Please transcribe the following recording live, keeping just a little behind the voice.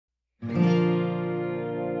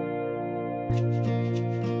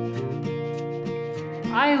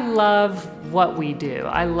I love what we do.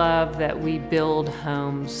 I love that we build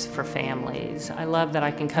homes for families. I love that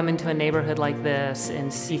I can come into a neighborhood like this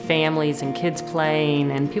and see families and kids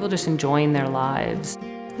playing and people just enjoying their lives.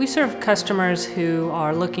 We serve customers who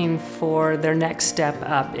are looking for their next step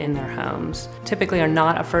up in their homes. Typically are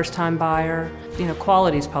not a first-time buyer.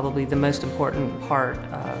 Quality is probably the most important part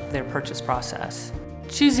of their purchase process.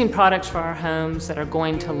 Choosing products for our homes that are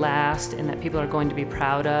going to last and that people are going to be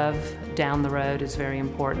proud of down the road is very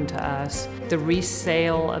important to us. The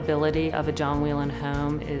resale ability of a John Whelan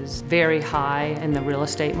home is very high in the real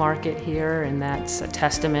estate market here, and that's a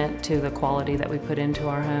testament to the quality that we put into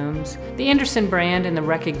our homes. The Andersen brand and the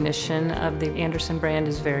recognition of the Andersen brand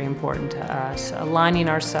is very important to us. Aligning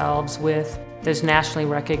ourselves with those nationally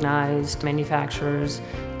recognized manufacturers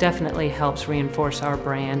definitely helps reinforce our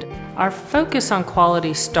brand. Our focus on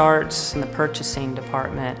quality starts in the purchasing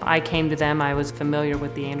department. I came to them, I was familiar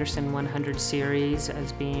with the Andersen 100 series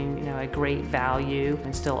as being a great value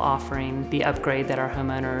and still offering the upgrade that our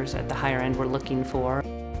homeowners at the higher end were looking for.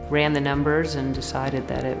 Ran the numbers and decided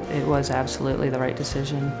that it was absolutely the right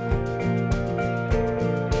decision.